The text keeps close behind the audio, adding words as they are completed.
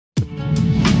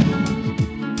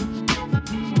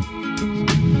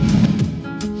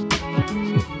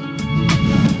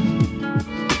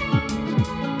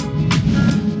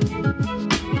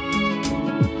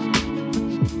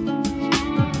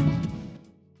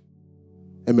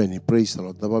Amen. Praise the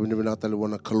Lord. Daba bini bina tali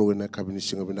wana kalu ena kabini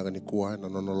singa bina kani kuwa na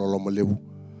nono lolo malebu.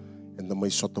 Enda mai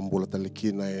sotombula tali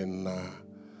kina ena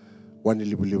wani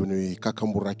libu ni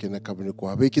kakamburaki ena kabini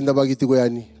kuwa. Bekinda bagi tigo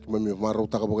yani. Kima mi mara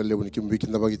utaka baga lebu ni kima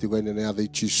bekinda bagi tigo yani na yada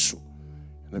ichisu.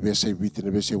 Na biasa ibiti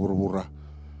na biasa burubura.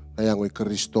 Na yango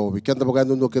ikaristo. Bekinda baga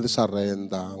ndondo kede sara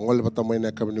enda ngole batama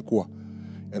ena kabini kuwa.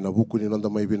 Ena buku ni nonda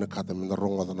mai bina kata mina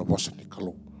ronga dana bosa ni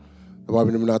kalu.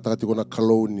 Babi ni minata kati kona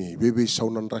kalau ni bebe sau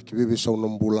nan raki bebe sau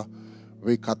nan bula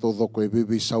bebe kato doko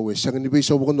bebe sau sang ni bebe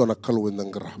sau bukan dona kalau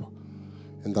endang geraba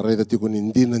endare dati koni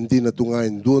ndina tunga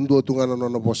dua tunga na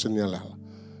nona bosan ya lala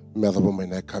me ada pemain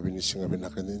naik kabini singa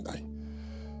binakan indai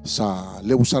sa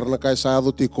lebu sarna kai sa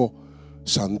ado tiko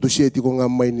sandusi tiko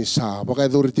ngamai ni sa pakai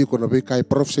dori tiko na bebe kai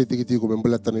prof sai tiko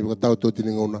membelatan ibu tahu tu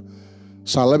tini ngona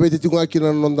sa lebe tiko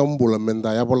ngakina nonda bula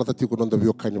menda ya bola tiko nonda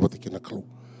biokanya batikina kalau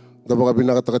dapat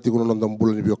kabina kata kati kuno nonton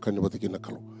bulan ni biokan ni batikina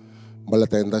kalau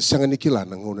balata enda sangat nikila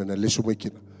na ngone na lesu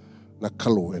mekina na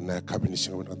kalau na kabini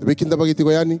singa bina tapi kinda bagi tiko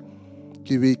yani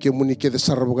kiwi kemuni kede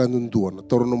sarbaga nundua na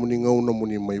torno muni ngauna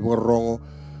muni mai borongo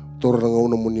torno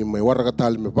ngauna muni mai warga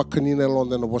tali me bakani na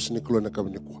londa na bos ni kulo na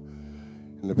kabini kwa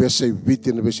na besa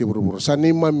biti na besa buru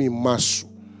sani mami masu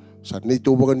sani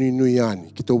to baga ni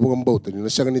nuyani kita baga mbauta ni na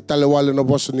sangat ni tale wale na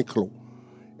bos ni kulo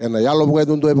ena yalo baga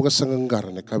nundu e baga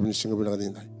sangangara na kabini singa bina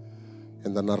kadindai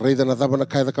enda na rei na daba na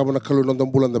kai da kama na kalu nonton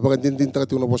bulan da baga din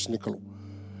takati na bos ni kalu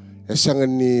e sanga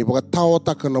ni baga tau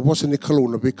taka na bos ni kalu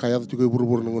na be kaya da tigo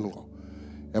buru nungu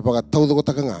e baga tau da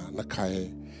taka nga na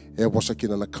kai e bosa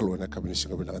kina na kalu na kabini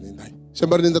singa bina kadindai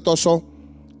sembar ninda toso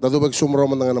da do bagi sumro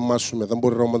mandanga na masu me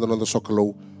tambur ro mandanga na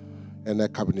sokalo e na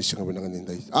kabini singa bina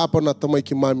kadindai apa na tamai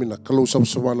ki mami na kalu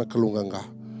sabsaba na kalu nganga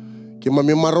ki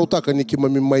mami marauta ka ni ki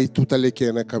mami mai tutaleke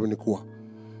na kabini kuwa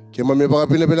kema me baga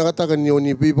pina kata kan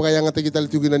ni bi baga yang ata kita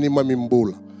litu gina ni mami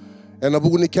mbola ena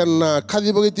bugu ni kan na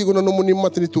kadi baga tigo na nomuni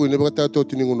matni tu ni baga tato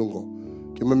tini ngunungo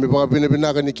kema me baga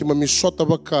pina kan ni kema mi sota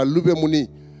baka lube muni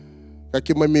ka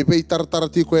kema me be tar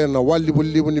ti ko ena wali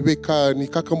bulli muni be ka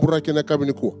ni kakambura kena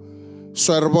kabini ko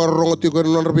sorba rongo ti ko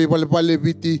non be bale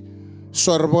biti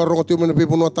sorba rongo ti mena be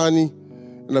buno tani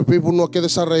na be buno ke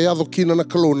sara ya do kina na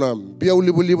kalona bia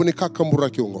uli bulli muni kakambura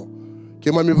kiongo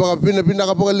kema mi baga pina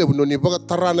ka baga lebu no ni baga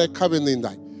tarana kabin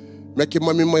indai me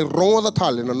kema mi mai rongo da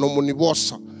tale na nomo ni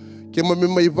bossa kema mi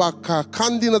mai baka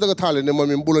kandi na daga tale ne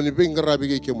mami mbula ni benga rabi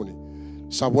ke kemuni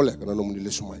sabole kana nomo ni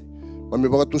lesumai mami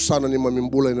baga tusana ni mami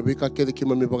mbula ni bika kede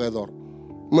kema mi baga dor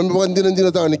mami baga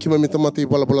ndina ta ni kema mi tamati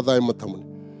bola dai matamuni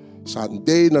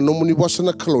sande na nomo ni bossa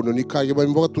na kalo no ni ka ke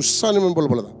mami baga tusana mi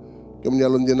bola da kemuni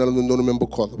alon dina alon no membo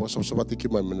ko da sabati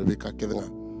kema mi bika kede nga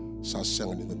sa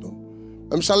sanga ni ndo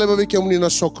Amsale babi kemuni na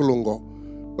sokolongo.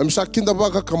 Amsa kinda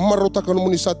baga kamarota kanu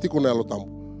muni sati ko na alotambo.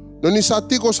 No ni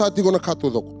sati ko na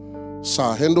katodoko.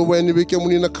 Sa hendo wa ni bike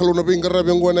muni na kalu na bingara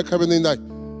bengo na kabende ndai.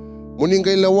 Muni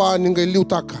ngai lewa ni ngai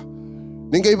liutaka.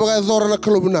 Ni ngai baga zora na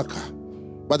kalu binaka.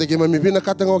 Bade ke mami bina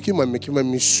katanga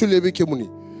kimami sule bike muni.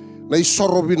 Na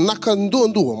isoro binaka ndo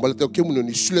mbalete kemuni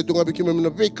ni sule tunga bike mami na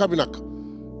beka binaka.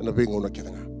 Na bengo na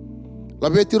kedanga. La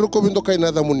beti roko bindo kai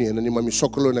na da muni na ni mami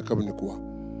sokolo na kabini kuwa.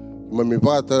 Mami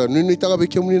bata nini taga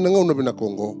beke muni na ngau na bina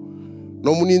Kongo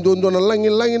no muni ndondo na langi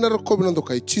na rako bina ndo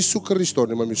kai Jesu Kristo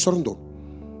ni mami sorndo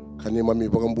kani mami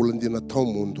bagambulan din na tau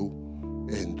mundo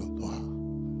endo doa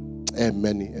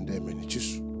amen and amen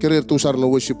Jesu kere tu sar no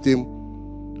worship team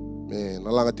me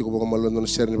nalanga tiko bagamalo no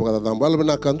share ni baga dambo ala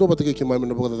bina kando batike ki mami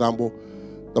no baga dambo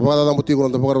da baga dambo tiko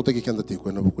no baga roteki kanda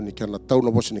tiko na buku ni kana tau no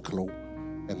bosi ni kalo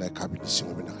ena kabi ni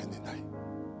singo bina kani dai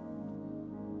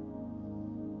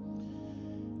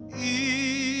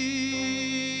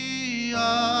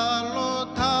Alo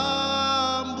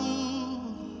tambu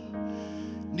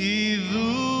di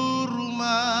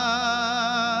rumah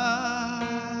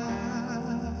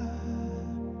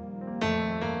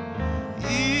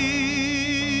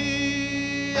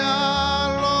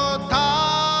alo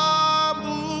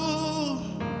tambu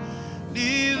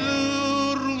di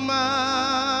rumah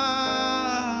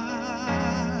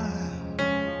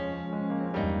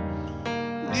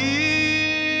di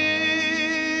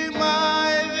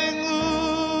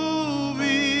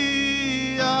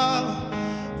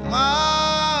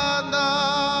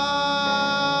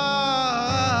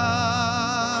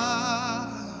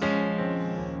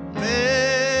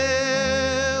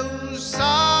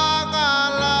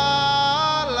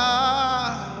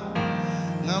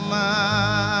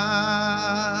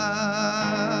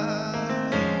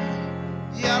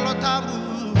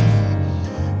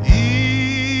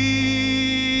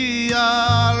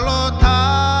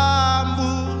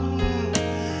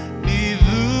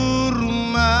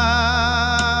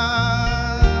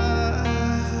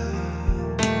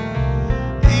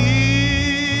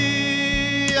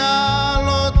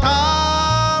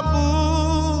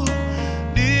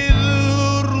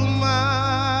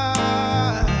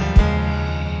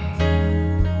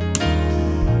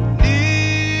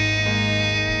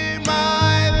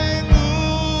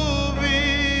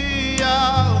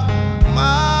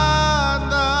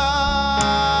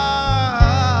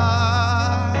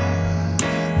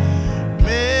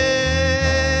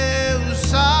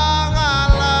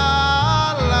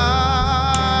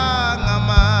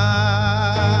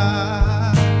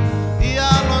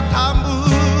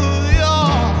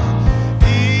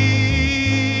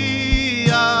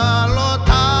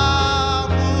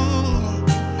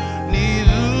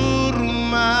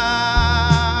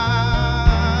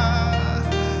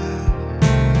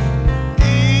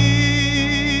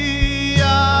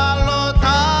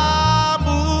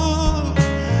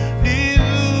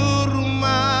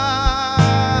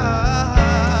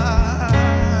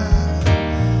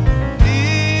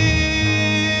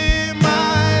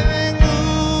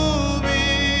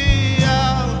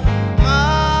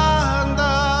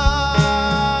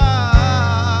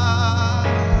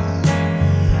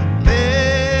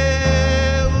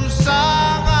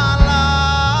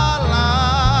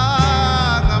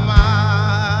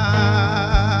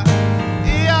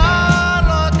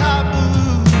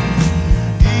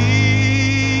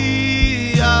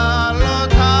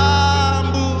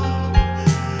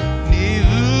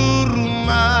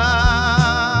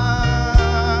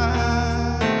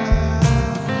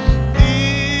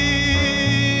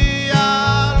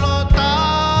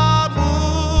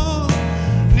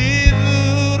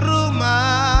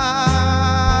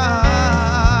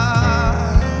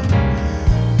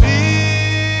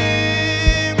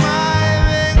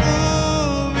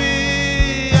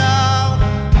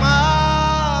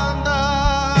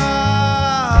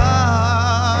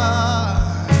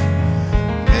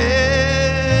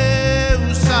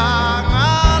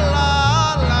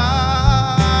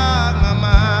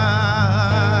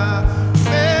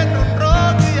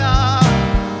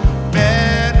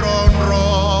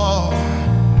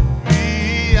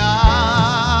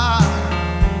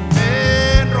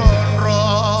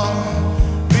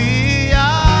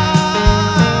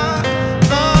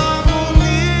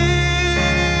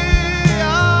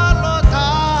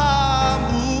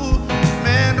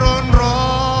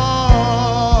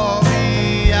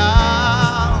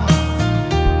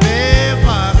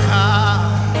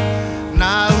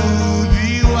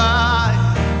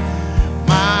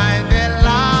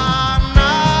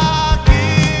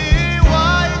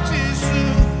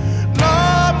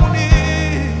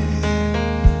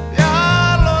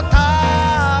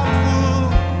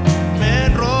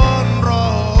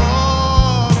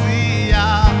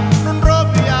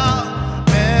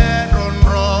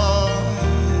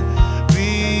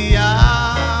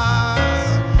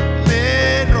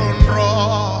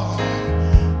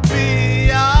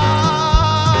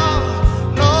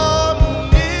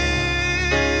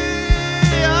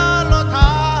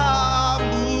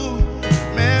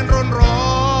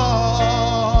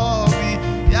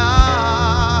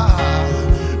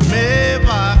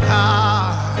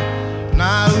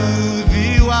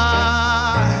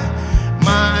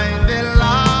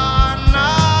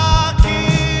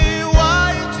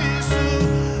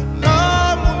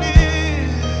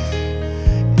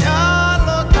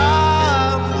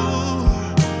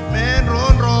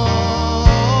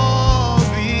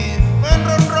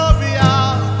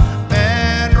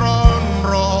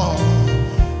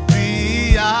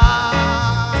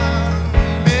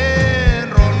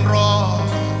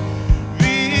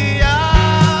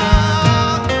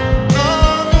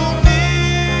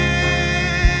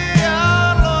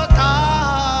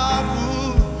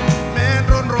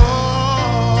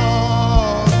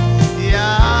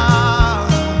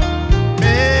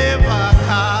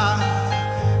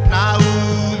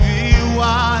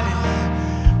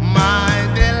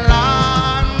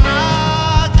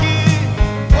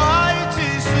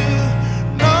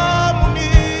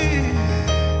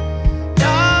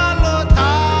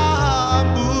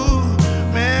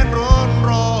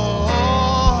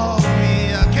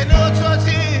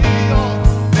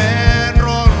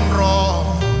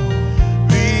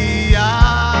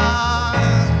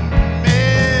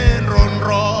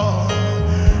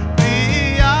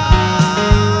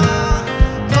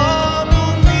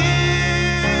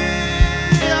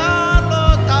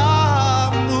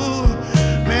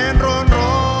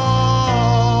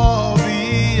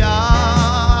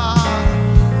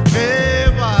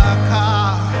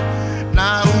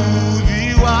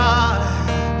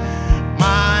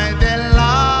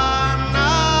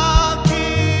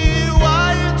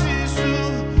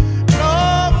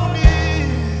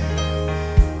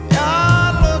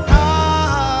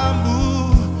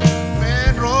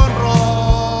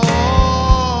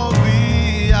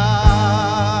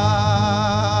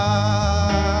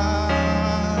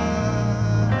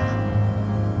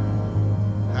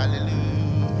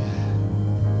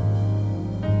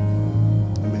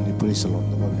Praise the Lord.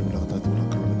 Na mabini nakatatu na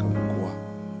kalona kami kuwa.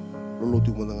 Lolo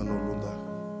ti mo nanga nolunda.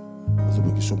 Ato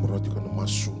bagi somorati ko na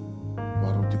masu.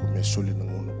 Waro ti ko mesoli na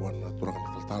nguna buwan na turang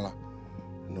na taltala.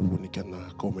 Na bunikan na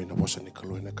komay na bosa ni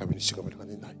kaloy na kami ni singa bali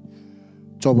kaninday.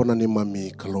 Coba na ni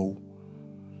mami kalau.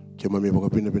 Kaya mami baga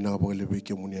pinabina ka baga lebi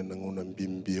kaya munian na nguna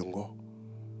bimbiyongo.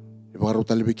 Ibaga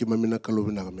ruta lebi kaya mami na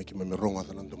kaloy na kami kaya mami ronga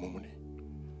tanan dumamuni.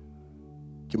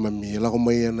 Kaya mami lako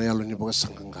maya na yalo ni baga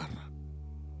sangkangara.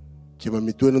 Kaya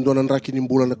mami tuwe nandonan raki ni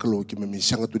mbula na kaloy kaya mami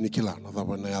sanga tu ni kila na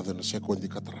taba na yado na siya kondi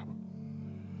kataraba.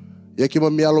 Ya kaya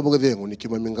mami alo baga dengo ni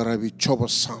kaya mami ngarabi coba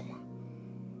sama.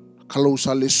 Kalau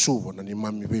sale suwa na ni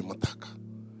mami be mataka.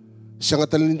 Siya nga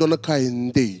talin doon na kaya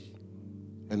hindi.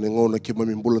 Ene ngona kaya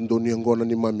mami mbulan doon niya ngona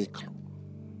ni mami kalau.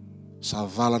 Sa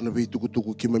vala na be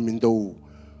tuku-tuku kaya mami daw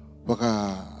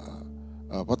baka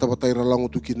bata-batay ralang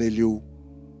utu kiniliw.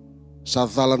 Sa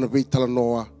vala na be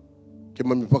talanoa kaya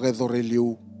mami baka idore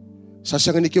liw. Sa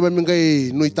siya nga ni kaya mami ngay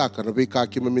nuitaka na be ka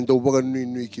kaya mami daw baka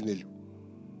nui kiniliw.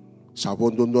 Sa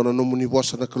bondon doon na numuni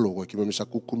bosa na kalau kaya mami sa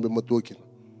kukumbe matuakin.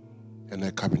 Ene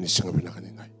kabi ni singa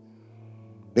binakaninday.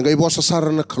 Nengay bosa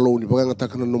sara na kalau ni baka nga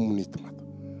taka na numuni tamat.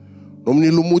 Nomni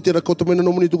lumuti na kau temen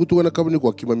nomni tuku-tuku na kami ni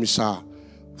gua kima misa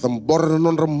tambor na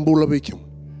non rambula bekim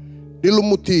ni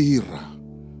lumuti hira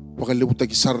baka lebuta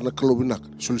kisar na kalau binak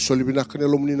soli binak ni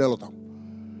lomni na lotam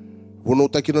wono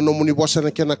takina nomni bosa na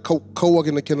kena kau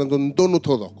na kena don donu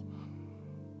todok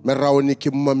meraw ni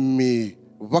kimami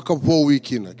baka vowi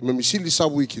kina kimami sili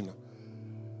sabu kina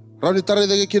rani tare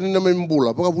de kina na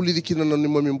membula baka buli di kina na ni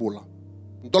membula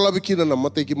dola bikina na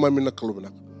mate kimami na kalau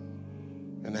binak.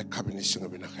 Ene kabi ni singa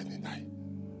binakaninday.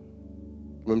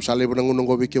 Mem salib na ngunong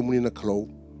gobi kaya muni na kalau.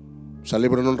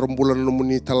 Salib na non rambulan na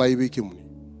muni talay bi kaya muni.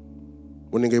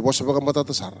 Muni ngay bosa baka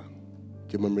matatasara.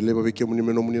 Kaya mamile ba bi kaya muni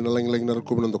meno muni na lang-lang na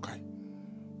rako minandokay.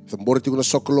 Tambor ti ko na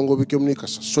sokolong gobi kaya muni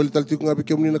kasa. Solital ti ko nga bi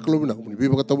kaya muni na kalau binak. Muni bi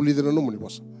baka tabulida na no muni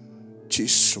bosa.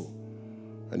 Chiso.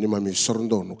 Ani mami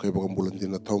sorondon kaya baka bulan din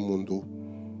na tao mundo.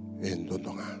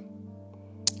 Endondongan.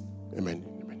 Amen.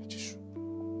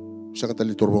 Siya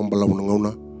katalitor bang balaw ng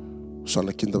ngauna.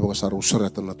 Sana kinta baka sara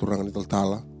usaratan na turangan ni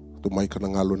taltala. Tumay ka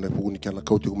ng ngalo na pugunikan na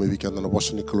kauti kumabikan na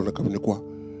bosa ni kalo na kami ni kwa.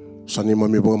 Sani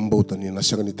mami bang mbautan ni na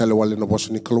siya ni talewali na bosa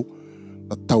ni kalo.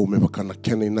 Na tao may baka na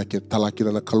kenay na kaya talaki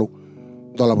na kalo.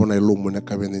 Dala ba na ilumo na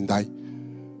kami ninday.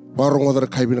 Parang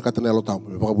wadara kaibi na katanelo tao.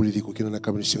 May baka buliti ko kina na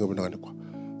kami ni singa binangan ni kwa.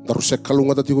 Daru siya kalo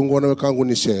nga dati kong gawa na kango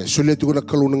ni siya. Suliti ko na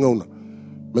kalo na ngauna.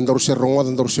 Mendaru siya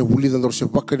rongadan, daru siya bulidan, daru siya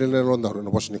baka na nalondaru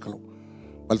na bosa ni kalo.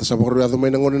 Alta sa bakro yado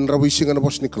may nangonin rawi singa na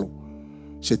boss ni kalo.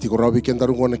 Seti ko rawi ken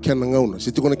daru ngona ken ngauna.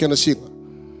 Seti ko na ken singa.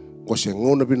 Ko siya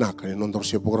ngauna binaka ni non daru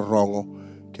siya bakro rongo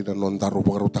kina non daru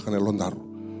bakro takan londaru.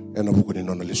 Ena buko ni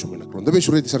non aliso mina kalo. Dabe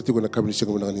sureti sarti ko na kabini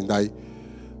singa mina nindai.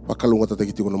 Pakalunga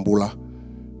tatagiti ko ng bula.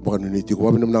 Baka nuniti ko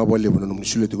wabin na bali na nung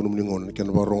nisuleti ko nung ngona ken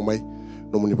ba romay.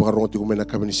 Nung ni baka rongo ti ko may na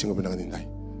kabini singa mina nindai.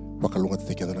 Pakalunga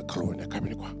tatagiti na kalo na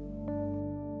kabini ko.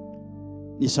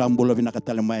 Ni sambula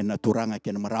binakatalamay na turanga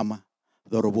ken marama.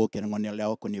 Dorobo kena ngone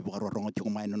leo ko ni baka rongo ti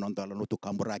kumain non tala no tu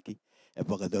kamburaki e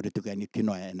baka dori tu kani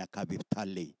Kinoya na kabi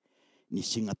tali ni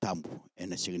singa tambu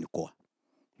na singa ni koa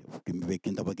kimi be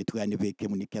kinta baki tu kani be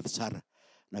kemu ni ketsara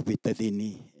na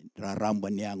bitadini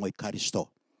raramba ni angoi karisto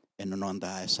non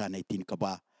da sana itin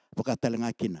kaba baka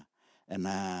talanga kina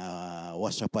na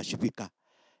wasa pasifika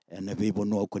na be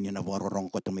bono ko ni na baka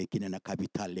rongo ko to me kina na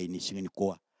kabi tali ni singa ni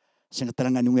koa singa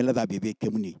talanga ni ngela da be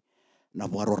kemu ni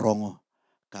na baka rongo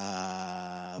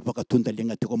ka baka tunda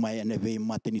linga tiko mai na ve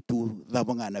mateni tu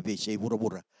dabanga na ve sei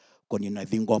bura-bura koni na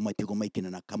vingo mati ko mai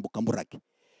kina na kamburaki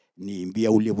ni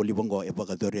mbia uli bongo e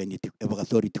baka dore ni e baka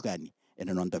dori tukani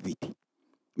ena non daviti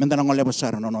mendana ngole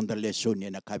besar non da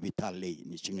lesoni na kapitale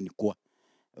ni singini kwa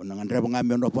ona ngandre banga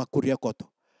me no bakuria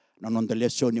koto non da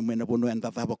lesoni mena bono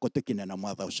enda taba koto kina na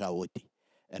mata saoti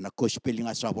ena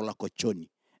kospelinga sabola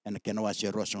kochoni ena kena wase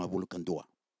rosa ngabulu kandua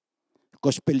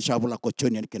gospel sabula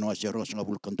kochoni ken wa seros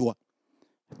ngabul kantua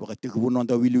baka tikubunon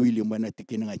da wili mana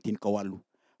tikin nga tin kawalu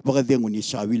baka dengu ni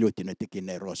sa wilo tin tikin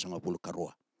na ros ngabul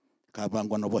karua ka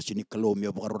bango na bosi ni kalomi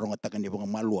baka ronga takan ni baka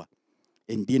malua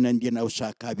endina usa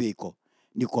kabeko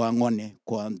ni ko angone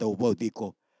ko anda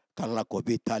ubodiko kala ko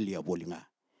bitalia bolinga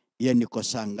ye ni ko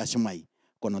sanga semai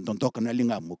kono tontoka na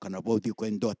lingamu kana bodiko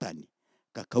endotani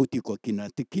ka kauti ko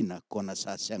kina tikina kona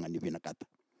sa senga ni binakata.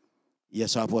 Ia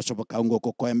sa boso baka ungo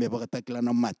ko koya me baka takila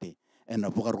na mate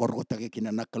ena baka roko take kina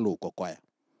nakalu ko koya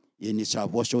ia ni sa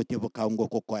boso te baka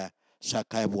ungo ko koya sa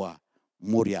kaya bua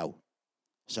muriau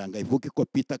sa ngai buki ko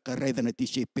pita kareda na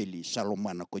tisi peli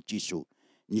salomana ko jisu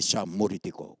ni sa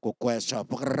muritiko ko koya sa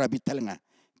baka rabi talenga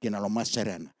kina lo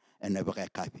masarana ena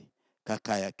baka kapi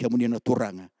kakaya kemuni na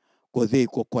turanga ko dei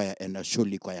ko koya ena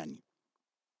suli koyani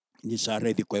ni sa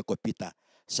ready ko pita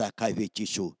sa kai ve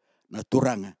chisu na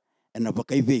turanga ena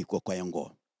bakai ve ko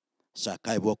yango sa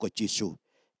kai bo ko chisu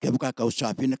ke buka ka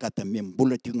usapi na kata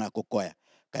membula tinga ko koya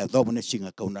ka dobo ne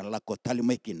singa ka una lako tali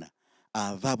maikina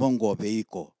a vabongo ve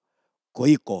ko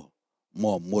iko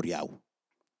mo muriau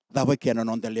dava kena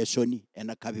non da lesoni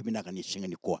ena kavi bina kan singa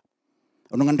ni ko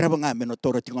ono ngandraba nga meno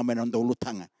toro tinga meno ndo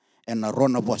lutanga ena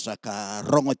rona bosa ka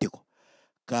rongotiko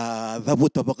ka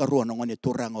vabuta bakaruo no ngone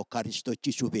turanga o Kristo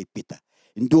chisu ve pita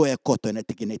ndo e koto na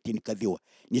tikina tinika diwa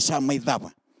ni sama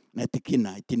idava na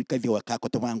tikina tinika diwa ka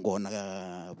koto mango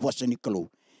na bosa ni kalo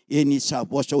e ni sa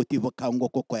bosa uti bakango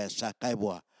ko kwa sa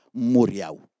kaiboa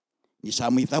muriau ni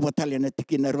sama idava tali na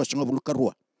tikina rosnga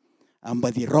bulkarua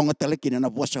amba di ronga tali kina na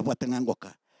bosa batangango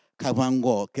ka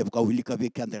kavango ke ka wilika ve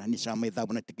kandra ni sama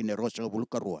idava na tikina rosnga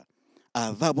bulkarua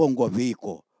a vabongo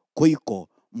veiko koiko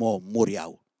mo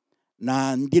muriau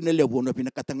na ndine le bono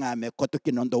pina katanga me koto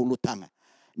kinondo ulutanga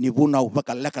ni buna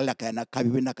ubaka laka na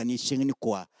kabibina kani singini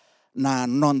kwa na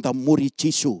nonda muri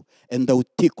chisu enda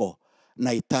utiko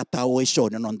na itata oeso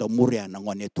na nonda muria na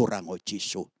ngone turango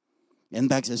chisu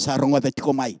enda sarongo da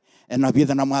tiko mai ena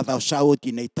vida na mata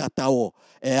sauti na itata o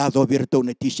e ado virto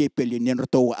na tisepeli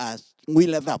nenroto a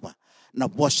nguila dapa na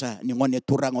bosa ni ngone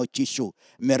turango chisu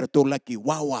merto laki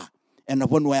wawa ena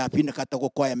vonu ya pina kata ko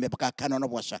koya me baka kana na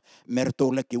bosa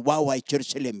merto laki wawa i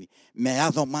Jerusalem me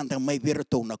ado manda mai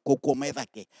virto na koko mai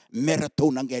dake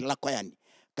merto na ngai la koyani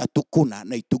katukuna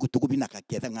na itugu bina ka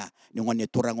kedanga ni ngone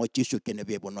turango chisu kene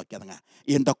be bono kedanga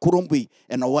inda kurumbi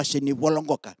ena wase ni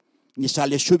bolongoka ni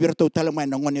sale subirto talama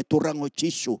na ngone turango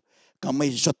chisu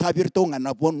kamai sotabirto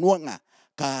na bonuanga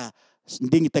ka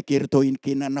ndingi takirto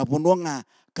inkina na bonuanga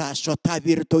ka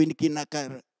sotabirto inkina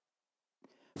ka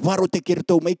varu te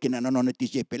kirto mai kina na nona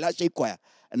tise pela sei koya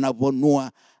na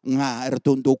bonua nga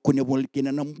ertondo kune bol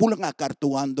kina na mbula nga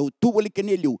kartu ando tu bol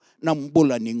kine liu na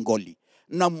mbula ni ngoli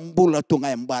na mbula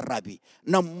tunga embarabi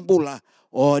na mbula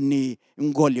ni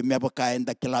ngoli mebaka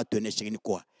enda kilato ne singini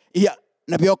kwa iya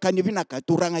na bioka ni vinaka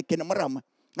turanga kina marama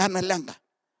ana langa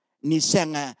ni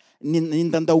senga ni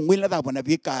ndanda ngwila da bana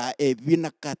bika e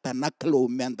vinaka tanaklo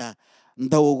menda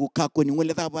ndau kako ni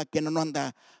ngwile daba kena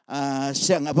nonda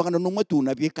senga bangana numatu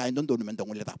na bika ndondo menda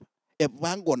ngwile daba e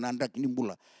bango nanda kini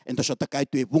mbula ento sota kai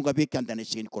tu e bunga bika ndane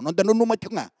sini ko nonda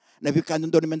numatunga na bika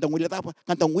ndondo menda ngwile daba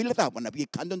kanta ngwile daba na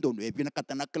bika ndondo e bina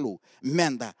katana klo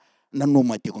menda na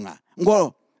numatunga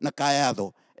ngo na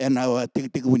kayado ena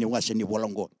tig wini waseni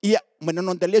bolongo iya mena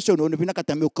nonda leso no bina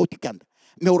katame kautikanda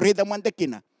me ureda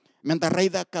mandekina menda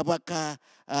raida kabaka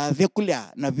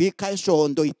vekulia na bika so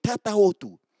ndo itata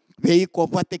hotu veiko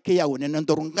pateke ya une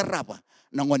ndorungaraba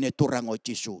na ngone turango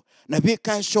chisu na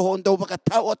vika sohondo baka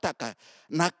taotaka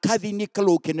na kadhi ni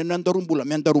kaluke na ndorumbula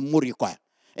mendorum muri kwa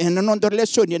na ndor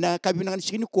lesoni na kabina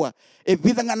sini kwa e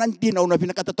vidanga nandina una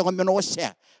bina kata tonga meno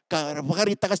wasea ka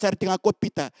bakari taka sarti ngako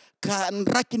pita ka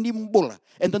nraki ni mbula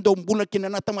ndo mbula kina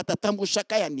na tamata tambu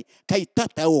sakayani kai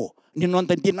tata o ni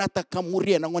nonda dinata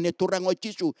kamuria na ngone turango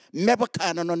chisu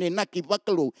mebaka na none naki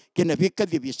bakalo kina vika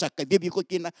dibi saka dibi ko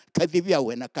kina kadibi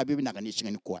awe na kabibi na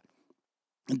kanisingani kwa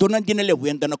dona dinele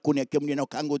wenda na kunia kemni na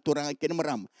kango turanga kina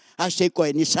maram ase ko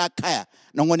ni sakaya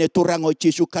na ngone turango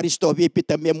chisu Kristo vi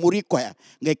pita memori ko ya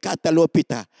ngai kata lo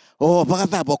pita o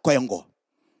baka boko yango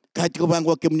kati ko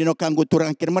bango kemni no kango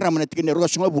turanga kina maram na tikine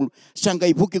rosnga bul sanga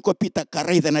ibuki ko pita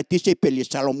karaida na tise peli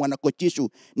salomona ko chisu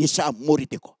ni sa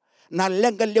moritiko na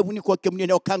lenga lebu ni ko kemni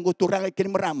no kango turanga kina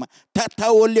marama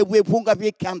tata o lebu e bunga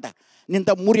vi kanda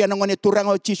ninda muria na ngone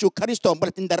turanga chisu Kristo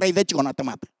mbatinda raida chikona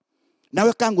tamata na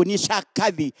wakangu ni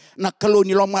sakadi na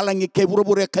kaloni lo malangi ke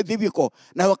burubure kadibiko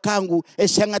na wakangu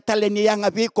esenga tale ni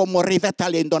yanga biko morida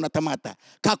tale ndona tamata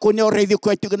kako ne oredi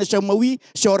ko etikuna semawi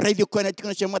se oredi ko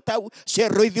etikuna sematau se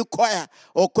oredi ko ya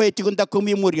o ko etikunda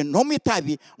komi muri no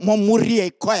mitabi mo muri e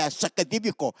ko ya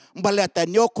sakadibiko mbalata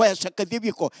ne ko ya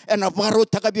sakadibiko ena varu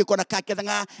takabiko na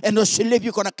kakedanga eno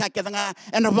silebiko na kakedanga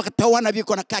ena vakatawana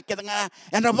biko na kakedanga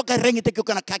ena vakarengi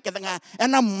tekiko na kakedanga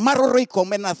ena maroroi ko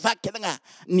mena fakedanga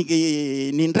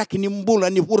ni ndraki ni mbula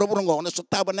ni buraburngo na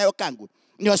sotaba na yokangu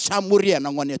ni samuria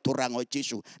na ngone turango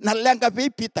chisu na lenga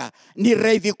vipita ni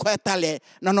revi kwa tale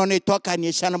na none toka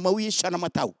ni sana mawi sana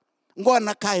matau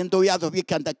ngona ka ndo yado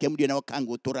vikanda kemdi na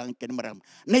wakangu turang ken maram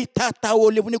ni tata o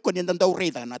lebuni ko ni ndanda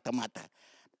ureda na tamata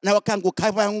na wakangu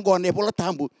kava ngone bola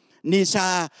tambu ni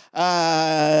sa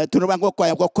tunabango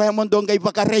kwa mondonga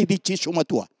ivaka revi chisu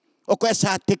matua o ko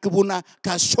sa tekbuna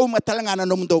ka soma talangana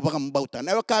no mundo bagam bauta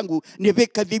na wakangu ni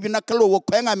veka dibi na kalo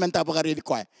ko nga menta bagare di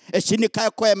ko e sini ka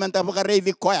ko menta bagare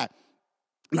di ko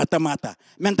na tamata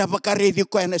menta bagare di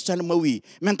ko na san mawi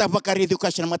menta bagare di ko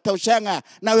san matau sanga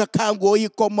na wakangu i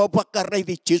ko mo bagare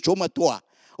di chiso matua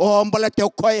o mbalate o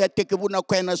koe te ke buna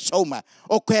koe na soma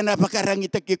o koe na bakarangi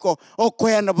te kiko o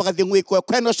koe na bakadingui ko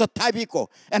koe na sotabi ko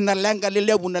na langa le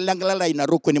lebu na langa lalai na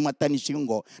ruko ni matani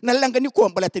singo na langa ni ko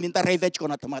mbalate ni ndareda chiko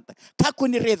na tamata kako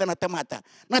ni reda na tamata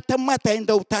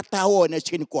enda utata o na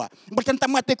chini ko mbalate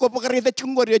tamata ko bakareda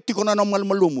chingori chiko na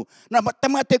malmalumu na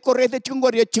tamata ko reda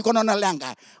chingori chiko na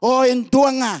langa o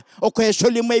enduanga o koe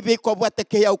soli mai be ko bata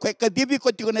ke ya koe kadibi ko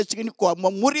chiko na chini ko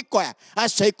mamuri ko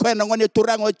asai koe na ngone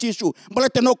turango chisu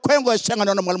mbalate no koengo sanga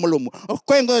na malmalumu o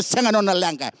koengo sanga na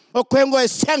langa o koengo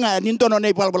sanga ni ndono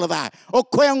nei balbalada o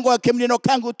koengo kemni no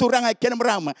kangu turanga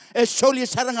kenemrama e soli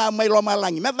saranga mai lo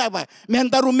malangi medaba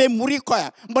mendaru me muri ko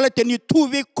mbalate ni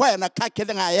tuvi ko na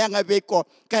kakedanga yanga be ko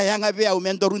ka yanga be au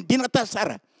mendaru dinata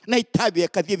sara na itabi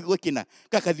kadibi ko kina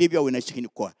ka kadibi au na sikini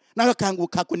ko na kangu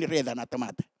kakuni reda na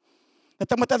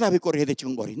tamata dabi ko reda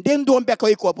chungori ndendo ombe ko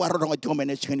iko baro ngo tome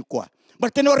na sikini ko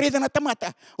Berteno reda na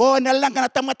tamata o na langa na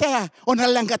tamata o na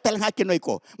langa talanga kino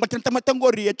iko berteno tamata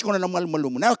ngori e chikono na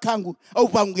malmalumu na kangu au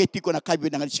bangu etiko na kabi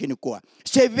na sikini ko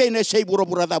se vene se buro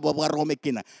da bo baro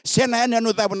mekina se na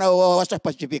no da na wasa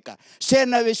pasifika se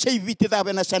na se viti da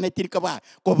na sanetiri ka ba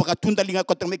ko baka tunda linga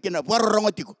ko mekina baro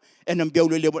ngotiko enem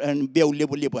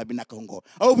beulebo abina kongo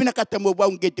au bina katamo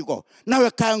bangu etiko na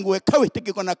kangu e kawe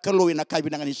tiko na kalo na kabi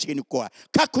na sikini ko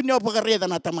kakuni o baka reda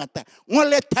na tamata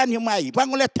ngole tani mai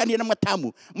bangole tani na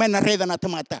matamu mena reda na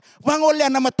tamata bangole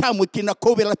na matamu kina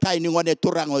kobela tai ni ngone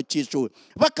turango chisu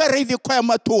bakaredi ko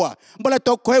matua mbala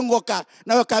to koengoka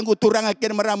na kangu turanga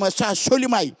ken marama sa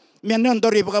solimai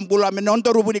menondori bagambula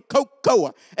menondoru buni kau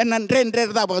enan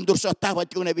rendre da bagandur so tawa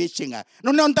tuna bisinga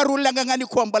no nondaru langa ngani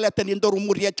ko mbala tani ndoru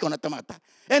muria chona tamata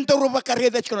endoru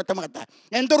bakareda chona tamata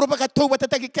endoru bakatu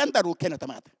bataki kandaru ken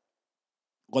tamata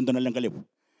gondona langa lebu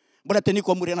mbala tani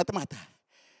ko muria na tamata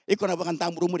iko na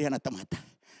bagantamburu muria na tamata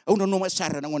uno no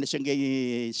masara na ngone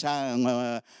senge sa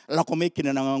la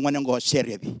komekina na ngone ngo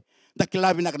serebi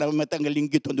dakilabi na kada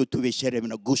matangalingi tondo tuwe serebi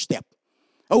na gustep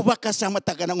au baka sama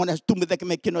takana ngone tumbe ke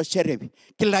mekino serebi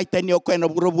kilaita ni ko na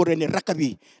buru ni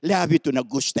rakabi le abitu na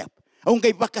gustep au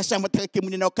ngai baka sama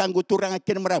takimuni na kangu turanga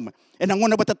ken marama ena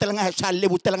ngone batatalanga sa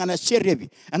lebu talanga na serebi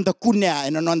anda kunya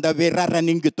ena nonda verara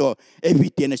ningito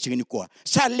evite na singini ko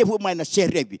sa lebu mai na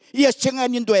serebi ia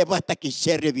sengani ndo e bataki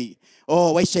serebi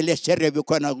o waisele serebi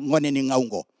ko na ngone ni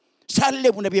ngaungo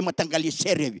sale buna bi matangali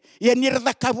serebi ya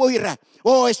nirda kavoira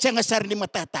o senga sarni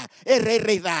matata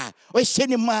reida o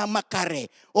seni makare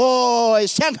o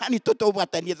senga ni toto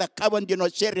bata ni da kavan dino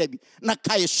serebi na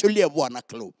kai sulia bwana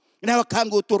klo na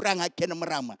kangu turanga ken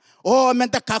marama o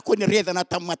menta kako ni reda na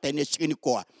tamata ni sini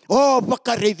ko o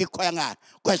bakaredi ko nga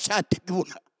ko sate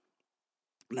buna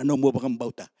na no mo bakam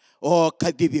bauta o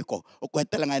kadibi ko o ko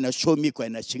talanga na somi ko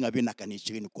na singa binaka ni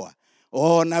sini ko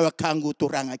o na kangu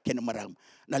turanga ken marama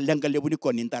na lenga lebuni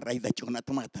ko ninta raida chuna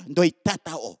tamata ndoi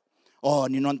tata o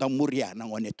ni nonta muria na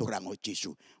ngone turango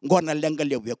chisu ngona lenga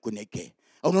lebu yakuneke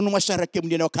ono no masara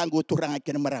kemni no kangu turanga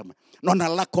ken marama nona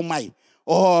lako mai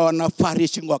o na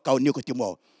farisi ngo ka ni ko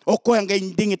timo o ko nga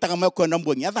ndingi takama ko na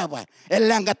mbongi adaba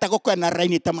elanga tako ko na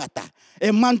raini tamata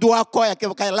e mandu ako ya ke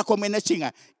ka lako mena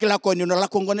singa kila ko ni no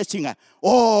lako ngone singa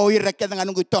o ireke nga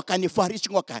nungu toka ni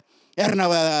farisi ngo ka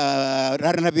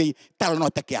erna be talono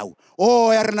takiau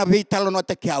o erna be talono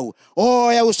takiau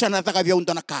o ya usana takavia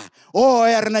undona ka o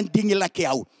erna ndingi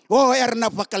lakiau o erna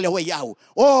vakale wayau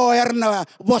o erna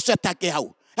bosa takiau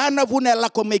ana bune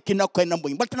lako mekina ko na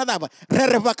mbongi baltana daba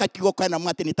rere vakati ko na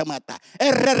matini tamata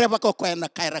rere vako ko na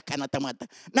kaira kana tamata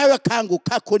nawe kangu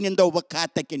kako ni ndo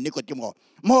vakata kiniko timo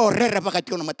mo rere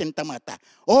vakati ko na matini tamata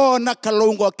o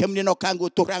nakalongo kemni no kangu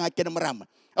turanga ken marama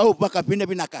au baka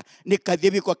binaka ni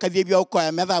kadibi ko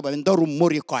ya medaba ndoru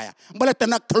muri ko ya mbala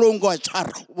tana kalongo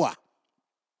sarwa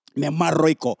me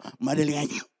maroiko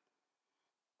madelinganyo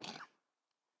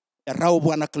rau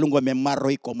bwana kalongo me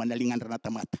maroiko manalingan na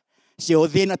tamata si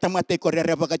odena tamata ko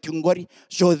rere baka chungori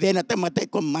so odena tamata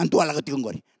ko mandwala ka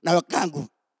chungori na wakangu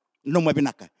no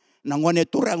mabinaka na ngone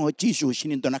turango chisu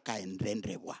sinindona kaen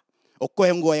rendrewa o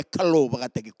koengo e kalo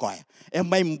bakataki koya e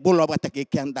mai mbulo bakataki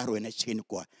kiandaru ene sikini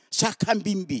kwa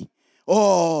sakambimbi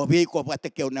o beiko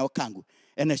bakataki na wakangu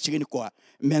ene sikini kwa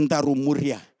mendaru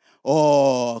muria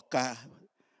o ka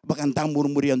bakantamburu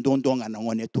muria ndondonga na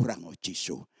ngone turango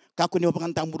chisu kakuni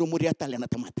bakantamburu muria talena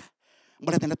tamata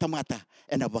mbara na tamata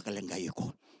ena bakalenga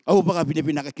yiko au baka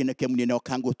binaka kina kemuni na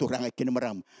wakangu turanga kina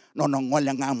maram no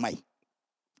ngole ngamai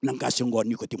Nangasingo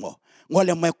nikotimo.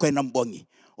 Ngole mai koe nambongi.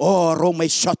 Oh, Roma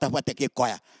shota wateke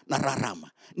koya na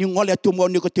rarama. Ni ngole tumo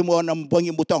nikotimo na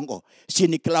mbongi mutongo.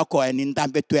 Sini kila koya ni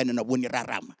ndambe tuene na buni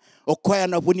rarama. O koya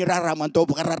na buni rarama ndo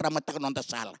buka rarama takanonda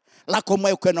sala. Lako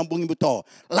mai koe na mbongi muto.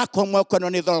 Lako mai koe na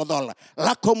dola.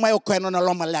 Lako mai koe na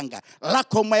loma langa.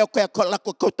 Lako mai koe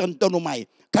lako kotontonu mai.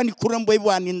 Kani kurambo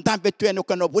ibu ani ndambe tuene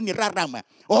koe na buni rarama.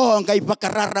 Oh, ngai baka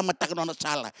rarama takanonda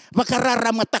sala. Baka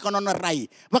rarama takanonda rai.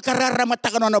 Baka rarama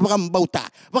takanonda baka mbauta.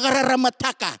 Baka rarama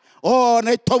taka. Oh,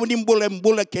 na ito ni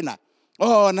mbule kina.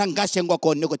 Oh, nangase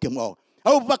ngoko nikotimo.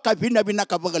 Au baka bina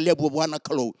ka baka lebu bwana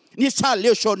kalo. Ni sa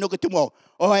lesho nikotimo.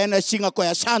 Oh, ena singa ko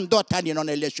ya sando tani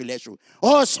nona lesu.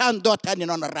 Oh, sando tani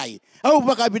nona rai. Au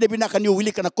baka bina ka ni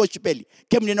wilika na koshipeli.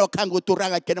 Kemni no kangu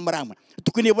turanga kena marama.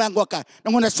 Tukuni wango ka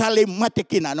ngona sale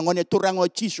matekina ngone turango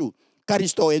chisu.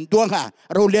 Karisto enduanga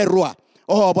rolerua.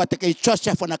 Oh, bateke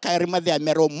Joseph na kairi madhe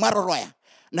mero maroroya.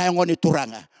 Na ngone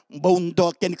turanga.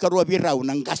 Mbaundo ken karua birau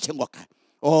nangase ngoka.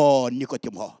 Oh,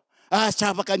 nikotimo.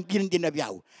 Asa bakan gindi na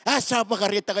biyaw. Asa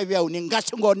bakarita ka biyaw.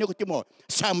 Ningasingo nikotimo.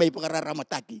 Samay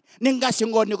bakararamataki.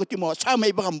 Ningasingo nikotimo.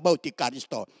 Samay bakang bauti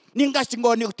Karisto.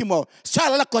 Ningasingo nikotimo.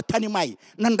 Salako tanimay.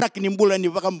 Nanrak nimbula ni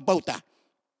bakang bauta.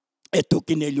 Ito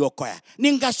kinelyo ko ya.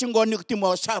 Ningasingo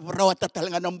nikotimo. Sa rawata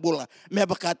talaga ng bula. May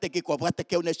bakateki ko.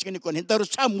 Bakateki na sikini ko. Hintaro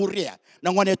sa muria.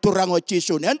 Nangone turango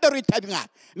chisu. Hintaro itabi nga.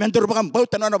 Mendoro bakang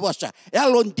bauta na nabosa.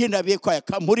 Elon dinabi ko ya.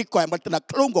 Kamuri ko ya. Malta na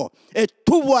klungo.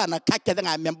 Tuwa na kakeda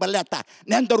nga membaleta.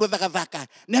 Nendoro dakadaka.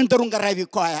 Nendoro ngarabi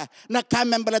ko ya.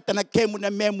 Nakamembaleta na kemu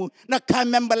na memu.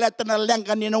 Nakamembaleta na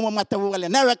lenga ni na matawale.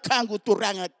 Nawe kangu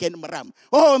turanga ken maram.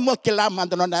 Oh, mo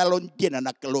kilamanda na elon dina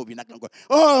na klobi na klungo.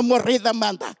 Oh, mo rida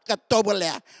manda.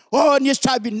 Katobole. Oh, ni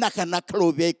sabi naka na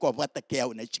klobi ko. Wata kaya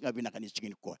na singabi naka ni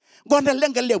singin ko. Gonda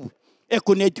lenga lebu.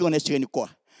 Eko neti ko na singin ko.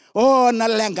 Oh, na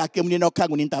lenga kemu ni no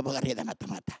kangu ni tabagarida na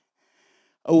tamata.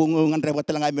 Ngan reba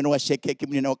talanga meno seke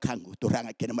kimni no kangu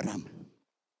turanga kena maram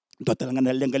do talanga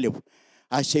na lenga lebu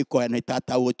ase ko na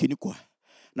tata wotini ko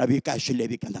na bi ka shule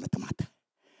bi kanda na tamata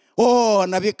oh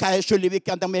na bi ka shule bi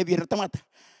kanda me bi tamata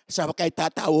saba kai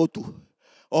tata wotu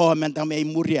oh menda me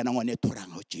muria na ngone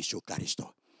turanga o Jesu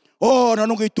Kristo oh na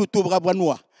nungu tutu ba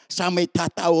banua sama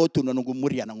tata wotu na nungu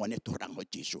muria na ngone turanga o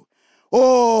Jesu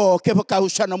oh ke ba ka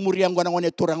usana muria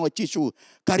ngone turanga o Jesu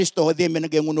Kristo de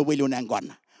menenge nguno wili na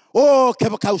ngona. Oh,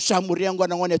 keba kau samuriango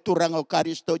na ngone turango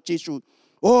Karisto Jesu.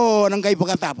 Oh, nangai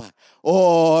bakatapa.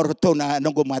 Oh, rotona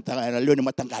nongo mata leone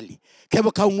matanggali.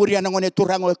 Keba kau muria na ngone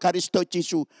turango Karisto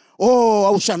Jesu. Oh,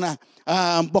 ausana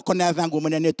mbokone adhangu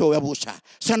menene to abusa.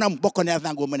 Sana mbokone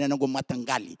adhangu menene nongo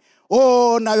matanggali.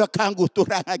 Oh, na kangu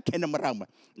turanga kena marama.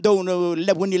 Do no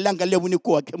lebuni langa lebuni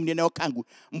ko kemni na kangu.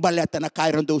 Mbaleta na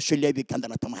kairo do sulebi kanda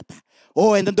na tamata.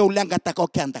 Oh, endo do langa tako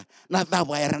kanda. Na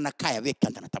dhava era na kaya we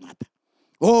kanda na tamata.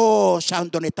 Oh,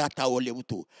 santo ne tata ole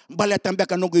utu. Mbale tambe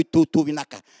ka nungu tutu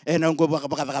vinaka. Nungu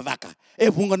baka.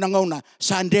 Bunga nangauna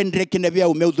sandendre kinebia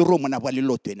u meuduruma na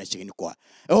walilote na singini kwa.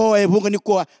 Oh, bunga ni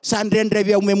kwa sandendre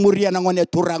bia u memuria na ngone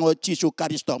turango Jesu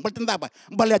Kristo. Mbale tandaba.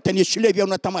 Mbale tani shulebia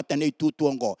una tamata ne tutu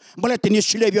ongo. Mbale tani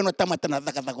shulebia una tamata na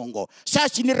dhaka ongo.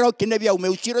 Sasi ni rao kinebia u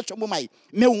meuchiro somumai.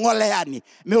 Meu ngole yani.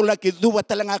 Meu laki dhuwa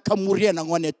talanga kamuria na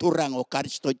ngone turango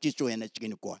Kristo Jesu na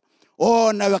singini kwa.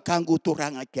 Oh, na wakangu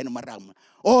turanga ken marama.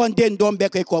 Oh, nden dombe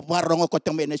ko barongo ko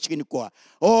tambe na sikini ko.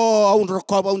 Oh, un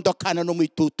rokoba un dokana no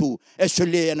mitutu.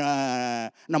 Esole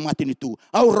na matini tu.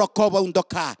 Au rokoba un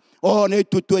doka. Oh, ne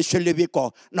tutu esole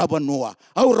biko na banua.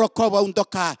 Au rokoba un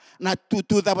doka na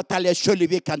tutu da batale esole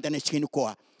bikanda na sikini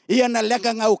ko. Iya na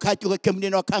lega ngau katu ke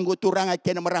kemnino kangu turanga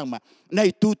ken marama. Na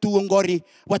tutu ngori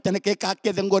watane ke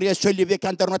kake ngori esole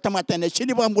bikanda na tamata na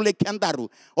sini ba mule kandaru.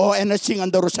 Oh, ena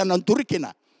singandaru sanan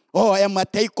turkina. Oh, ema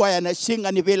teiko ya na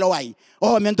singa ni velawai.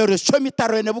 Oh, mendoro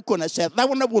somitaro ene bukuna se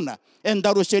dauna buna.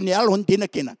 Endaro seni alon dina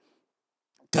kina.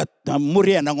 Kata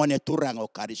muria na ngone turanga o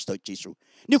Karisto Jesu.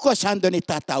 Niko sando ni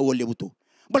tata ole butu.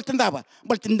 Baltendaba,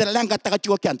 baltenda langa taka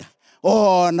chiko kanda.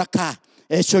 Oh, naka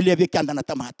solia bikanda na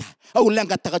tamata. Au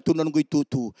langa taka tunon ngui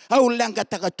tutu. Au langa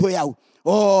taka toyau.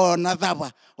 Oh, nadaba.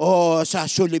 Oh, sa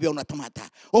solia bi na tamata.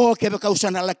 Oh, kebe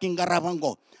kausana laking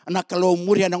garabango. Nakalo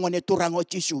muria na ngone turango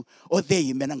Jesu. O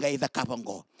dei menangai da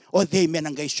kabango. O dei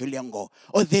menangai suliango.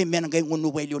 O dei menangai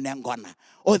ngunu welu nangona.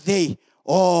 O dei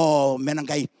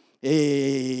menangai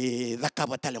da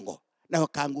kabatalengo. Na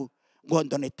kangu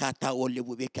gondo ne tata ole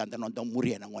bube kanda no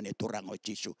muria na ngone turango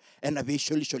Jesu. Ena be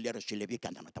soli soliara sole be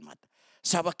kanda na tamata.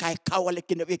 sabakai kawale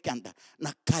kina vikanda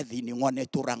na kadhi ni ngone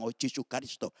turang o Yesu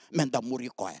Kristo menda muri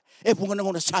koya e pungona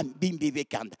ngona sam bimbi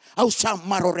vikanda au sam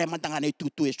marore mandangane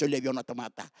tutu e solevia na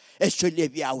tamata e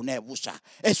solevia una busa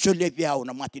e solevia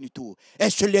una matini tu e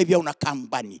solevia una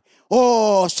kambani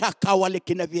o sakawale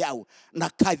kina viau na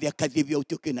kadhi viau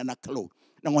tukina na klo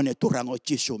na ngone turang o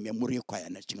Yesu me muri koya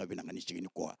na singa binangani singini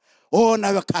koa o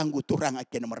na wakangu turanga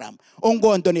kina maram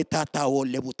ongondo ni tata o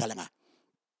lebu talanga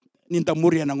ninda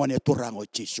muria na ngone turang o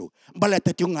Yesu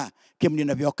balata tiunga kemni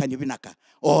na vioka ni binaka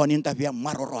o ninda via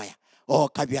maroroya o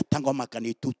kavia tango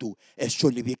makani tutu e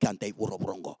solivi kanta i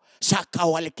burongo saka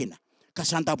walekina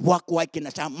kasanda buaku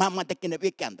wakina sa mama tekina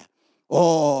vikanda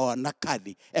o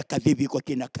nakadhi e kadhivi ko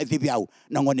kina kadhivi au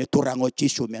na ngone turang o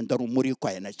Yesu mendaru muri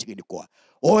kwa na sigini kwa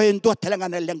o endo talanga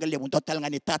na lengale ndo talanga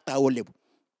ni tata o lebu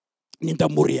ninda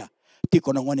muria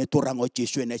tiko na ngone turang o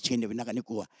Yesu na sigini binaka ni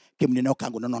kwa kemni no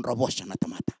kangu non robosa na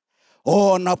tamata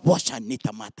o na bosa ni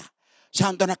tamata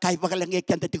sando na kai bagalange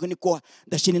kanta tiko ni ko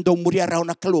da sinindo muria rao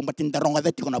na kalu matinda ronga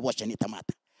da tiko na bosa ni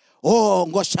tamata o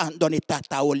ngo sando ni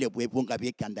tata o lebu e bunga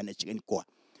be kanda na sigini ko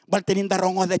balta ninda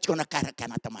ronga da tiko na kara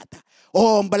kana tamata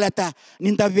o mbalata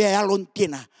ninda via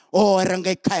alontina o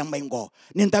rangai kai mengo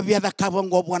ninda via da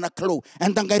kavango bwana kalu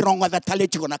endangai ronga da tale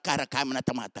tiko na kara kama na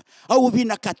tamata au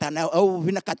vina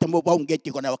kata mo baunge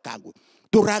tiko na wakangu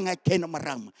turanga kena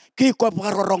marama kiko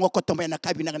bagarongo ko tomena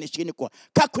kabina ngani sini ko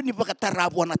kakuni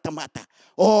bagatarabo na tamata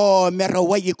o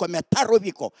merawayi ko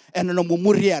metarobiko eno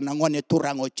mumuria na ngone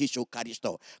turango Yesu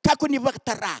Kristo kakuni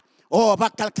bagatara o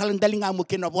bakal kalandalinga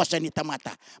mukino bosa ni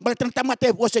tamata balatan tamata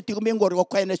e bosa ti mengor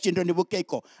ko ena sindo ni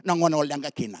bukeko na ngono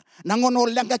langa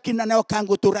kina na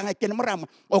kangu turanga kena marama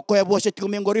o ko e bosa ti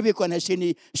mengor biko na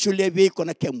sini sulevi ko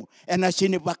na kemu ena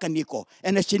sini bakaniko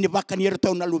ena sini bakanir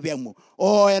taw na lubemu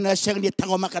o ena sengni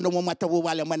tango makano mo matabu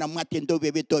wala mana mati ndo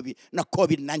bebe tobi na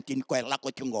COVID-19 ko la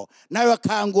ko tingo na yo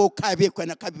kangu kabe ko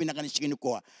na kabi na sini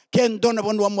ko ken dona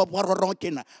bonwa mo baro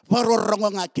kina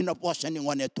ngakina bosa ni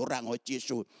ngone turango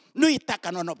Yesu nui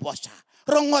taka nono bosa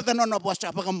rongoda nono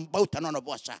bosa bagam bauta nono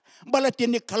bosa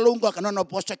balatini kalunga nono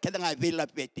bosa kedanga vela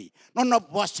peti nono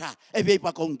bosa e ve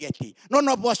pakongeti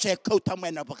nono bosa e kauta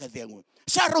mena bakadengu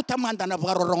saru tamanda na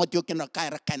baro rongo kina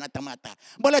kaira kana tamata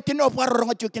balatini baro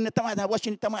rongo kina tamata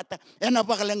wasini tamata ena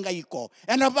bakalenga iko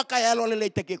ena bakayalo lele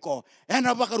tekiko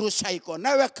ena bakarusaiko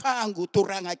nawe kangu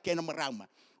turanga kena marama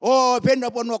o benda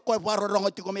bono ko baro rongo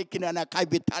tiko me kina na kai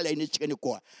bitale ni chini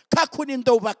ko kakuni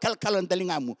ndo ba kalkalan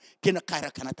dalingamu kina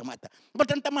kaira kana tamata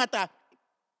batan tamata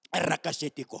erna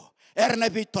kasetiko erna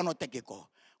bitono tekiko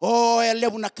o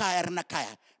elebu na kaya erna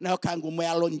kaya na kangu mo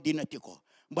alon dinatiko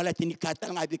balatini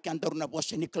katal ngabi kantor na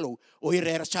bossa ni klo o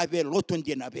irera sabe loton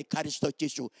dina be Kristo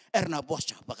Yesu erna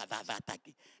bossa bakadada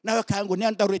taki na kangu ne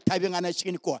andaru tabi ngana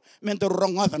sini ko mendoro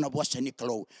rongoda na bossa ni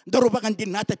klo ndoro bakan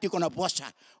dinata tiko na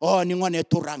bossa o ni ngone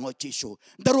turango Yesu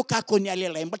ndoro kako ni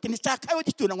alela mbatini saka yo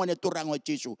ditu na ngone turango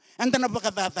Yesu andana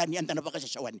bakadada ni andana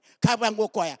bakasawani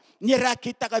kabango koya ni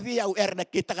rakita ka via erna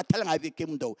kita ka talanga bi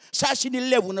kimdo sasini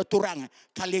lebu na turanga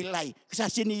kalilai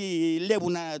sasini lebu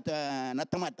na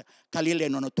tamata kalile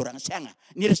no turang sanga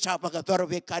nir sapa ka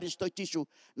torbe Kristo Yesu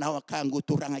na wakangu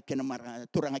turanga kena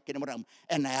maram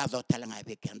ena ado talanga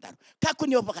be kendar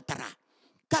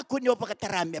kakuni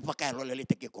obakatara me pakalo lele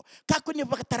tekiko kakuni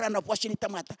obakatara na posini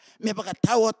tamata me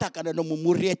bakatawo takana no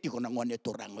mumurieti ko na ngone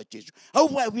turango Yesu au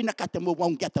wina katemo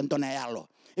wangata ndona yalo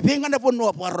vinga na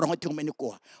bono parongo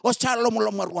tumeniko o salo mo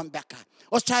ruambaka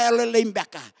o salo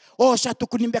lembaka o sa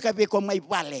tukunimbaka be ko mai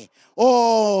vale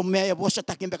o me bosa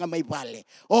takimbaka mai vale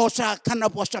o sa kana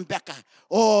bosa mbaka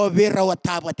o vera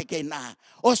wataba tekena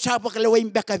o sa bakale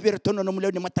wembaka vera tono no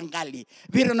muloni matangali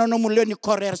vera no muloni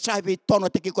korer sabi tono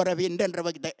teki koravi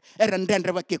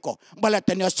ndendra bakiko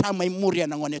balatani o sa mai muria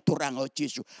na ngone turanga o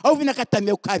Yesu au vina kata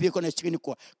me ukavi ko na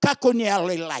sikiniko kako ni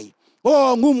alai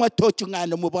o nguma tochunga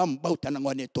no mubam bauta na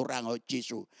ngone turanga o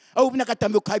Yesu au bina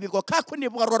katambu kabi ko kakuni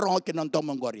bororongo kinon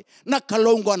domongori na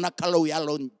kalongo na kalau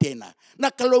yalon tena na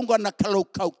kalongo na kalau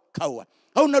kau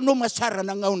au na no masara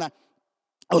na ngauna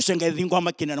au senga dingwa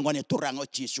makina ngone turanga o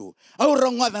Yesu au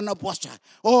rongoda na bosa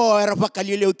o era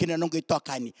bakalileo kina nongi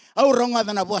tokani au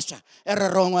rongoda na bosa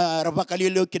era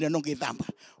bakalileo kina nongi damba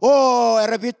o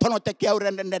era bitono tekiau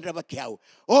rendendra bakiau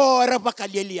o era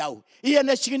bakaliliau ia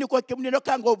na singini ko kemni no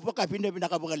kango bakapinde bina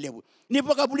kabalebu ni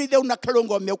bakabuli de una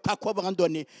kalongo me ukako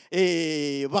bangandoni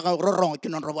baka rorongo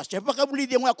kina robosa bakabuli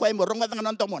de ngwa ko mo rongoda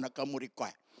na ndomona kamuri ko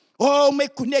O may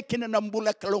kunekin na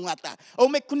mbula kalungata. O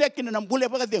may kunekin na mbula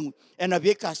pagkadengu. E na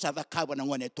vika sa dakaba na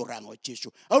ngone turango Jisu.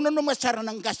 O no masara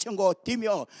ng gasengo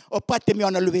timio o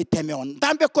patimio na luwi temio.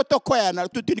 Dambe ko to koya na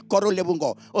tutini koro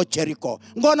lebungo o Jericho.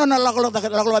 Ngono na laglo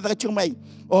da chumay.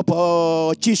 O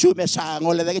po Jisu mesa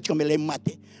ngole da chumele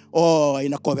mate. O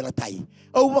ina kobela tai.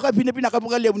 O waka pinaka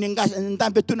buka lebu ningas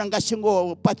dambe tunang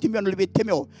gasengo patimio na luwi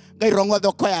temio. Gai rongo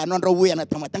do koya non rawuya na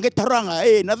tamata. Ngai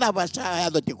taranga na daba sa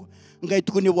ado tiko. Ngai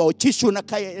tukuni wo Jisu na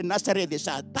kai Nazareth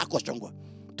sa tako songo.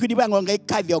 Tukuni bango ngai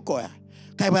kadio koya.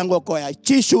 Kai bango koya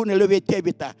Jisu ne lebe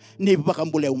tebita ni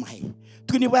bakambule umai.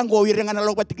 Tukuni bango wirenga na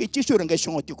lobat ki Jisu ngai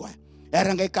songo tiko.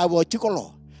 Era ngai kawo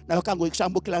tikolo. Na kango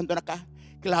iksambu kilando naka.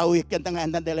 Klau ikentanga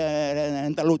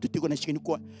ndalo tiko na sini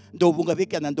ko. Do bunga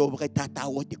vika na do kai tata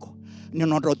wotiko. Ni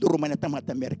non ro duru mana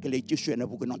tamata merkele Jisu na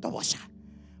buku non tawasa.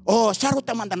 Oh, saru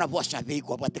tamanda na vosa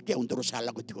veiko batake unduru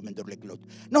sala ko tiko menduru leklot.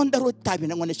 Non daru tabi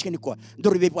na ngone skini ko.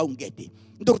 Duru be pa ungeti.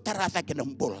 Duru tarata ke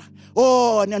nambola.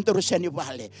 Oh, nenduru seni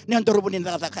vale. Nenduru bunin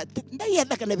da ka. Ndaya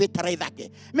da kana be tarai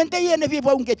dake. Mendaya ne be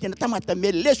pa ungeti na tamata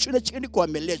melesu na skini ko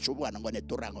melesu bwana ngone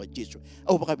turango Jisu.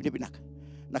 Au baka binaka.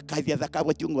 Na kavia da ka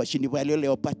wati ngwa sini vale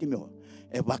leo patimio.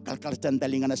 E bakal kal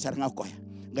tandalinga na saranga ko.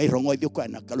 Ngai rongo di ko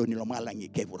na kaloni lo malangi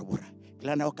ke burubura.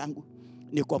 Klana wakangu.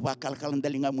 Ni ko bakal kal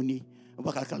tandalinga muni.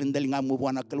 Bakal kalendali ngamu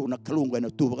buana kaluna kalungwa na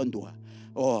tuba kandua.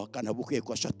 Oh, kana buke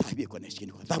ko sa tabi ko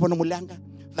nesini ko. Tabo na mulanga,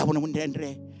 tabo na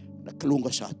mundendre na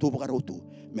kalungwa sa tuba karutu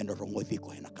menorongo di ko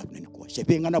na kapni ko.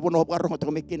 Sebi nga na bono karongo to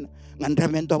mekin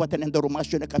ngandra mendo batan ndoro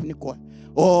masu na kapni ko.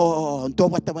 Oh, ndo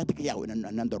bata ke yaw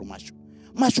na ndoro masu.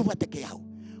 Masu bata ke yaw.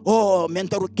 Oh,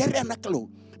 mendoro kere na kalu.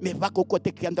 Me bako ko te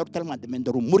kandoro talmande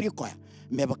mendoro muri ko.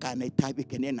 Me baka na tabi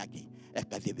kenenagi. E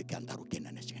ka debi kandoro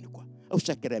kenana nesini ko. Au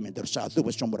sakere mendor sa tu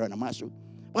besombra na masu.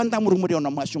 Panta murmuri na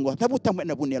masu ngo tabu tamu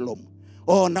na bunelom.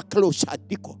 Oh na close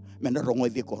atiko menorongo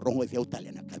diko rongo dia utale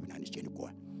na kabina ni sini ko.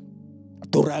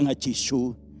 Toranga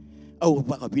Jisu au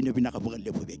baka bina ka bukan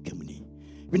lebu bekemni.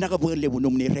 Bina ka bukan lebu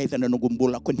nomni reza na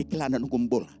ngumbula ko diklana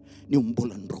ngumbula ni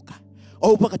umbola nroka.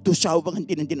 Au baka tusau baka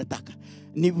tinataka.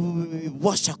 Ni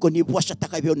wasa ko ni wasa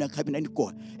takabio na kabina ni ko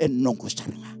en nongo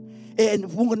saranga. En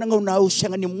bunga nangau na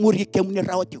usanga ni muri kemuni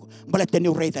rawatiko balatani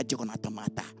ureza tiko na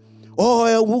tamata. Oh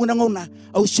bunga nangau na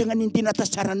usanga ni tinata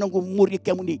sarana nangu muri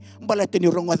kemuni balatani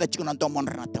rongo da tiko na tomon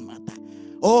na tamata.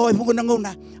 Oh bunga nangau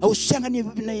na usanga ni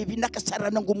binaka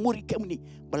sarana nangu muri kemuni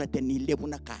balatani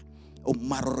lebunaka o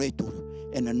maroretu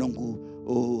en nangu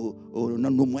o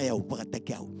nanumaya o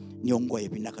pagatakau ni ongoe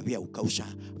binaka bia ukausa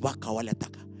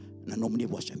wakawalataka na nomni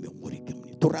bosa mi muri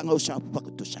kemuni turanga usa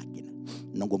pakutusakina.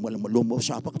 Nunggu malam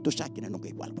usapa tu sakit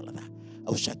nunggu ibal balada.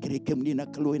 Au sakiri kemni na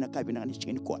kaloi na kabina ni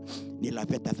sini ko. Ni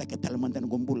lapeta ta ketalaman dan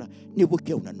gombula ni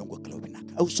bukeu na nunggu kaloi na.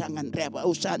 Au sangan reba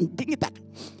au san dingitak.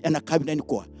 Ena kabina ni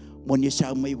ko. Moni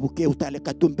sa mai bukeu tale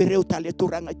katumbere tale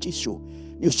turanga Jisu.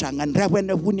 Ni sangan reba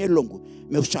na vune longu.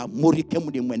 Me usa muri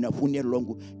kemni mena vune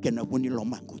longu kena vune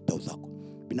lomangu tau zako.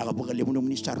 Binaka buka lebu no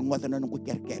ministar ngota na nunggu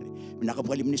kerker. Binaka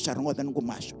buka ministar ngota nunggu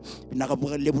masu. Binaka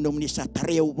buka lebu no ministar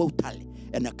tareu bautale.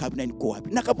 Ena kabina ni ko.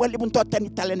 Binaka buka lebu tota ni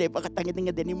tale ne baka tangi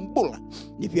tinga deni mbula.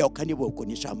 Ni via okani boko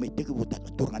ni sama iteke buta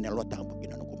turanga lota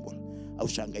bukina nunggu mbula. Au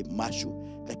sangai masu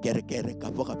ka kerker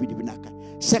ka buka binaka.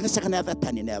 Saka na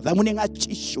tani ne va muninga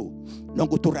Jisu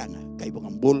nunggu turanga kai buka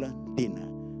mbula tina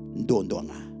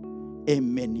ndondonga.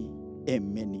 Amen.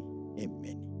 Amen.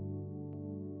 Amen.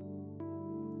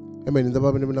 Amen. Inda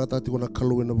baba ni binakatati ko na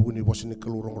kalu na buku ni bosi ni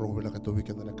kalu rong binakatobi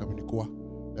kanta na kami ni kuwa.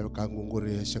 Ebe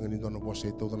kangunguri siyang ni dono bosi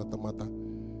ito na tamata.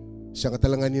 Siyang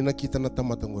katalangani na kita na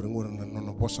tamata nguri na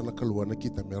nono bosa na kaluwa na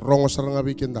kita. May rongo saranga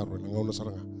bikin daro na ngaw na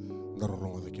saranga. Daro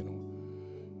rongo na kinong.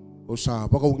 O sa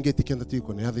baka ungeti kenta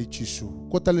tiko ni hada Jisu.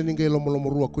 Ko tali ningay lomo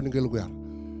ruwa ko ningay luguyar.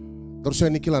 Daro siya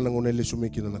nikila na ngunele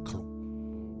sumikina na kalu.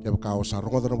 Kaya baka o sa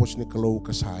rongo na bosi ni kalu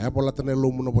kasaya. Polata na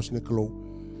lomo na bosi ni kalu.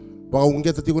 Baka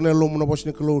ungeta tiko na lomo na bosi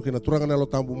ni kalu kina turanga na lo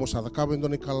tambu mo sa kabe ndo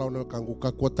ni kalau na kangu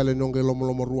kakwa tali nongay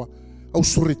lomo ruwa. Au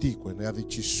sureti ko na hada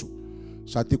Jisu.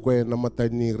 Sati ko na mata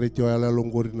ni retio ala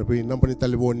longori na be namba ni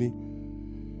taliboni.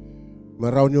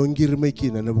 Marau ni ongir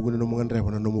maikina na buguni no mangandre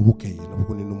na no mubukei na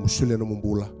buguni no musule no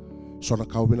mumbula. So na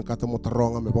kau bina kata mo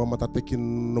taronga me ba mata tekin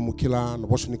no mukila na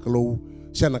bosi ni kalau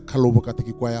sia na kalau ba kata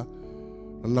ki kwaya.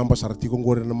 Na namba sarati ko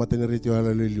ngori na mata ni retio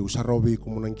ala liliu sarobi ko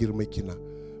munangir maikina.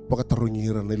 Baka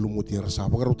tarungira na ilumuti rasa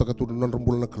baka ruta katu non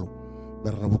rembula na kalau.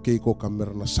 Mer na bukei ko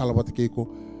kamera na salabat kei ko.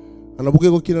 Ana buke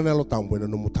ko kina na lo tambo na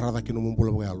no mutarada kino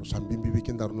mumbula ba alo sambimbi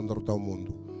bikin daru non daru tau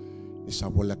mundo. Ni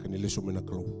sabola kan ile sumena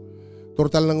kalau.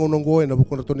 Tortal nang unonggo na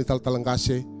buku na to ni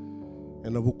talangase.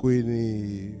 Na buku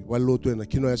ni waluto na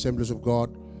Kinoya Assembly of God.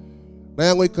 Na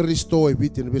yang oi Kristo e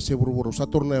biti na bese buru sa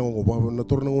torna yang ngo na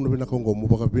torna ngo bina kongo mo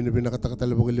baka bina kata kata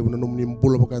le baka le na numni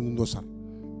mbula baka ndosar.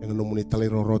 Ena numni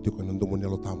talero roti ko na numni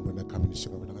lo tambo na kabini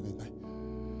singa bina katinday.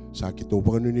 Sa kito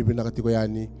baka nuni bina katiko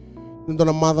yani. Nundo na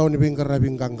madhaw ni bingara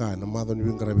binganga na madhaw ni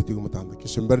bingara bitigo matanda.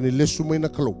 Kisember ni lesu may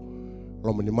nakalo.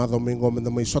 Lo ni madhaw may ngom na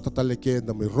may sota taleke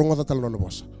na may rongo tatal na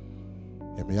bosa.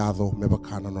 E may ado may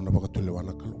bakana na baka tulewa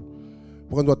nakalo.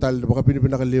 Baka ndo tal baka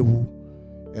bina kalebu.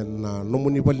 En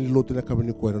nomuni bali lotu na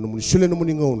kabini ko na nomuni sule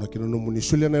nomuni ngona kino nomuni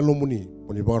sule na lomuni.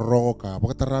 Muni baka rongo ka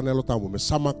baka tarana lo tamu me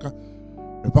samaka.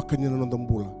 Me baka ni na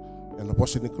ndambula. En na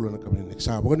bosa ni kalo na kabini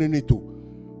neksa. Baka ni tu.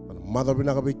 Madhaw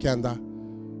bina kabikyanda.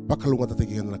 Bakalunga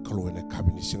tatagigan na kaluin na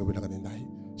kabini singa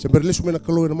binakanindahi. Siyempre liso may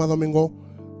nakaluin na mga domingo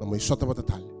na may sota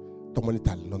batatal.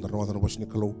 Tomanital, nung darungan na bos ni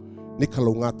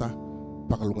kalungata,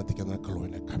 bakalunga tigan na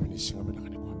kaluin na kabini singa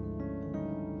binakanikwa.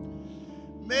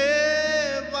 Me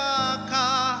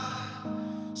baka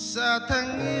sa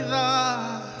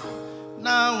tangida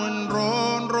na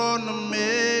ron na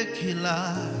me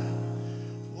kila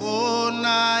o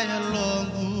na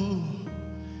yalongu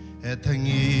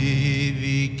etangi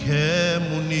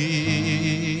vikemuni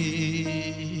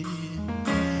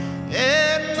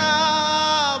ena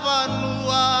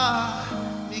banua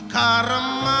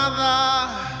mikaramada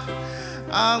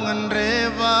angan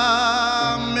reba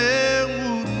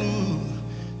mengunu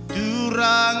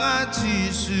duranga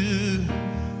jisu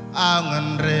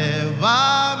angan reba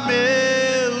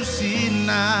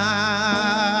meusina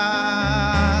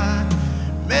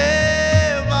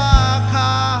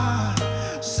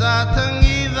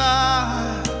tangida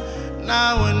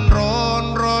na wen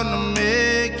ron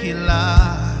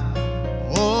mekila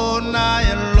o na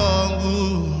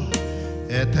yalongu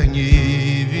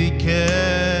etangi vike